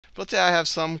But let's say I have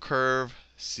some curve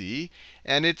C,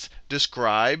 and it's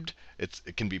described, it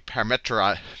can be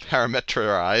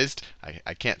parameterized,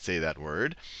 I can't say that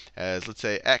word, as let's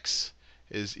say x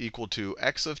is equal to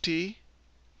x of t,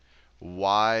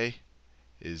 y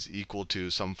is equal to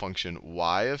some function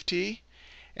y of t.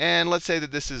 And let's say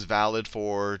that this is valid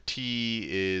for t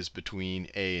is between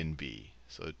a and b.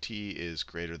 So t is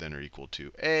greater than or equal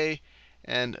to a,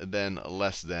 and then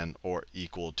less than or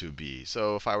equal to b.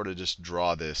 So if I were to just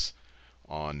draw this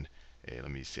on a, let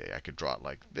me say, I could draw it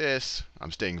like this.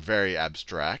 I'm staying very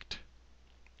abstract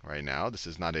right now. This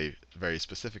is not a very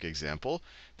specific example.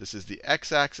 This is the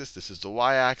x-axis. This is the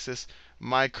y-axis.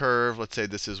 My curve, let's say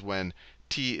this is when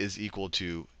t is equal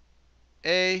to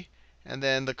a, and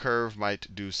then the curve might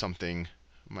do something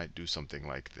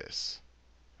like this.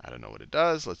 I don't know what it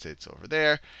does. Let's say it's over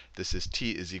there. This is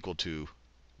t is equal to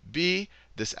b.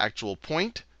 This actual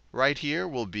point right here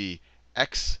will be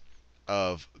x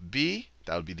of b.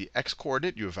 That would be the x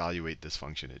coordinate. You evaluate this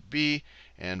function at b,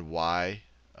 and y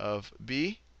of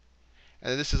b.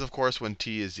 And this is, of course, when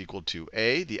t is equal to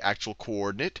a. The actual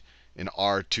coordinate in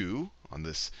R2 on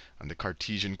the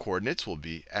Cartesian coordinates will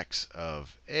be x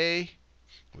of a,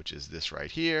 which is this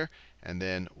right here, and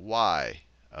then y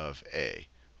of a,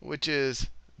 which is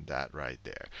that right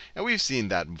there. And we've seen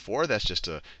that before. That's just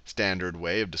a standard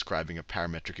way of describing a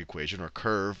parametric equation or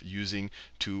curve using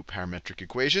two parametric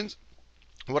equations.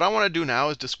 What I want to do now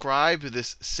is describe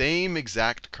this same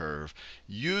exact curve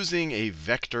using a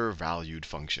vector-valued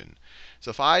function. So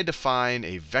if I define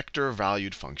a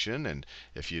vector-valued function, and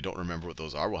if you don't remember what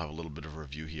those are, we'll have a little bit of a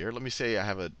review here. Let me say I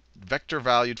have a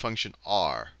vector-valued function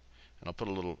r. And I'll put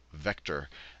a little vector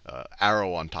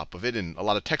arrow on top of it. In a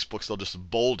lot of textbooks, they'll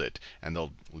just bold it, and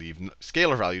they'll leave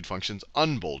scalar valued functions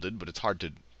unbolded, but it's hard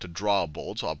to draw a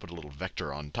bold, so I'll put a little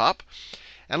vector on top.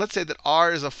 And let's say that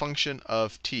r is a function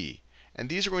of t. And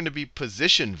these are going to be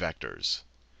position vectors.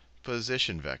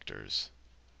 Position vectors.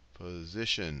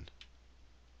 Position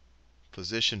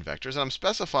vectors. And I'm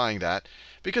specifying that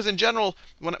because in general,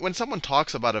 when someone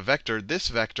talks about a vector, this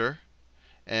vector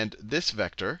and this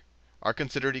vector are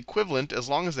considered equivalent as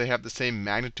long as they have the same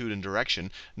magnitude and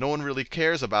direction. No one really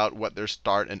cares about what their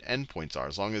start and end points are,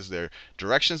 as long as their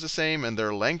direction is the same and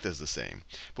their length is the same.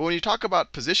 But when you talk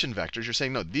about position vectors, you're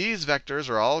saying, no, these vectors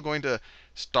are all going to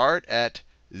start at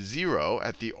 0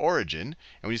 at the origin.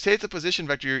 And when you say it's a position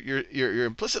vector, you're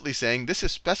implicitly saying this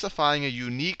is specifying a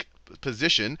unique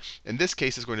position. In this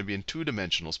case, it's going to be in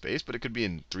two-dimensional space, but it could be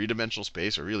in three-dimensional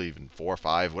space, or really even 4,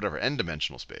 5, whatever,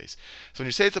 n-dimensional space. So when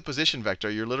you say it's a position vector,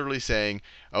 you're literally saying,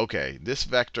 OK, this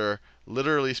vector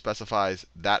literally specifies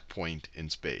that point in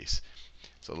space.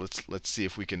 So let's see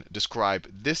if we can describe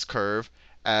this curve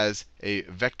as a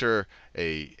vector,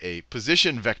 a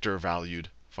position vector valued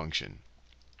function.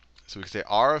 So we can say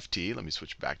r of t, let me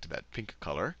switch back to that pink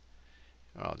color.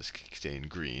 I'll just stay in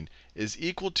green, is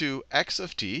equal to x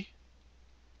of t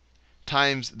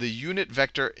times the unit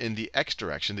vector in the x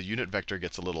direction. The unit vector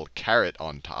gets a little caret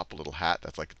on top, a little hat.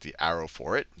 That's like the arrow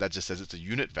for it. That just says it's a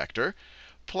unit vector,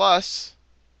 plus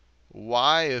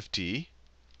y of t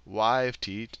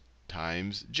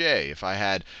times j. If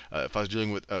I was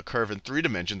dealing with a curve in 3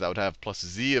 dimensions, I would have plus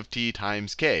z of t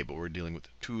times k. But we're dealing with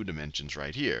 2 dimensions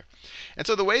right here. And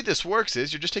so the way this works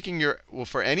is you're just taking your, well,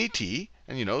 for any t,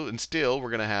 and still we're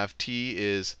going to have t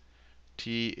is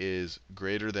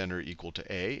greater than or equal to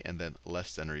a, and then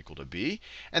less than or equal to b.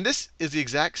 And this is the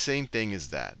exact same thing as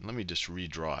that. Let me just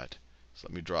redraw it. So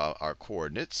let me draw our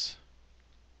coordinates.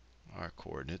 Our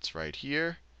coordinates right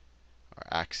here.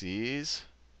 Our axes.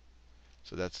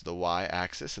 So that's the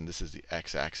y-axis, and this is the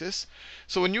x-axis.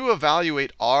 So when you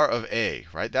evaluate r of a,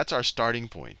 right, that's our starting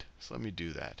point. So let me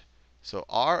do that. So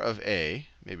r of a,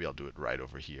 maybe I'll do it right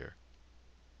over here.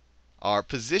 Our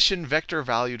position vector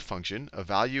valued function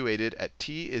evaluated at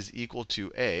t is equal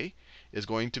to a is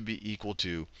going to be equal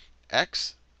to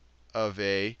x of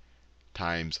a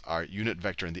times our unit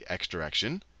vector in the x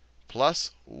direction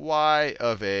plus y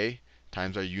of a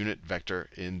times our unit vector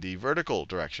in the vertical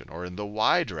direction, or in the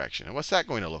y direction. And what's that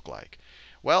going to look like?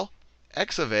 Well,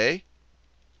 x of a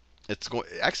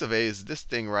is this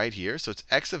thing right here. So it's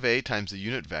x of a times the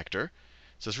unit vector.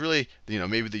 So it's really,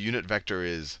 maybe the unit vector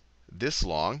is this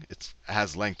long. It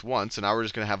has length 1. So now we're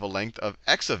just going to have a length of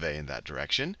x of a in that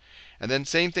direction. And then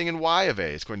same thing in y of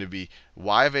a. It's going to be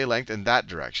y of a length in that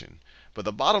direction. But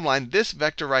the bottom line, this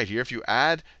vector right here, if you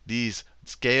add these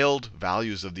scaled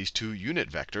values of these two unit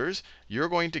vectors, you're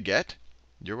going to get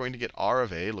r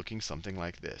of a looking something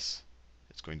like this.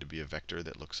 It's going to be a vector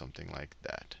that looks something like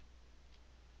that.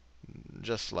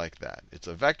 Just like that. It's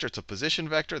a vector. It's a position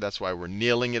vector. That's why we're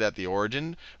nailing it at the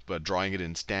origin, but drawing it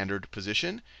in standard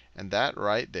position. And that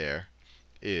right there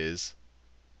is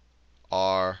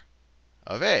r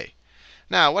of a.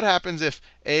 Now, what happens if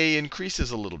a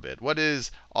increases a little bit? What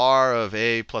is r of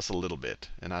a plus a little bit?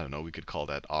 And I don't know, we could call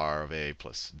that r of a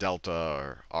plus delta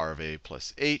or r of a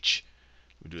plus h.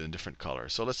 We do it in different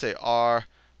colors. So let's say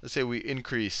let's say we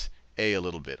increase a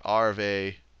little bit. R of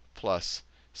a plus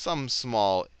some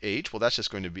small h. Well, that's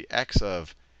just going to be x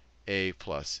of a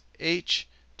plus h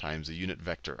times the unit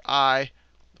vector I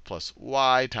plus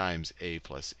y times a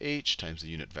plus h times the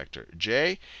unit vector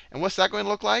j. And what's that going to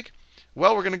look like?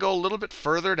 Well, we're going to go a little bit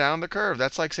further down the curve.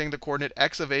 That's like saying the coordinate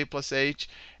x of a plus h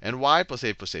and y plus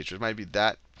a plus h. It might be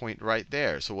that point right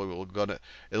there. So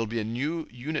it'll be a new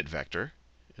unit vector.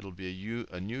 It'll be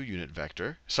a new unit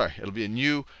vector. Sorry, it'll be a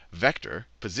new vector,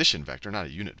 position vector, not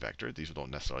a unit vector. These don't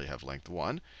necessarily have length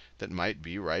 1. That might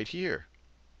be right here.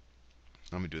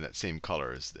 I'm going to do that same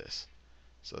color as this.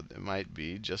 So it might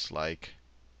be just like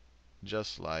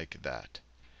that.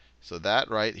 So that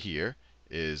right here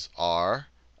is r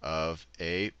of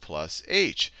a plus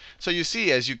h. So you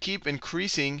see, as you keep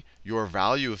increasing your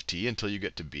value of t until you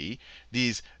get to b,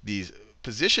 these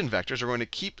position vectors are going to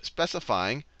keep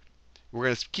specifying. We're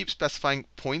going to keep specifying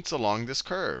points along this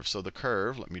curve. So the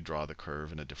curve, let me draw the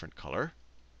curve in a different color.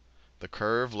 The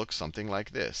curve looks something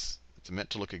like this. It's meant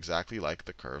to look exactly like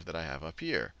the curve that I have up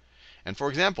here. And for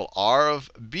example, r of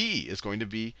b is going to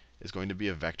be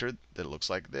a vector that looks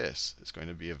like this. It's going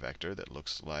to be a vector that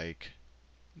looks like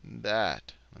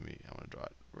that. I want to draw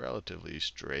it relatively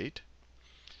straight.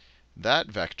 That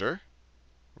vector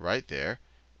right there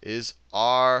is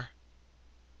r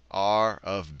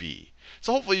of b.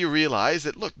 So hopefully you realize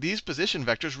that, look, these position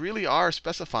vectors really are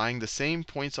specifying the same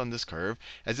points on this curve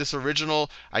as this original,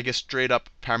 I guess, straight up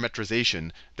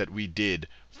parametrization that we did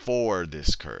for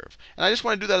this curve. And I just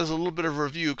want to do that as a little bit of a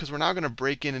review, because we're now going to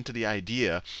break into the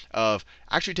idea of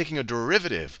actually taking a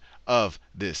derivative of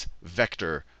this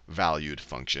vector valued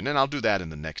function. And I'll do that in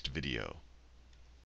the next video.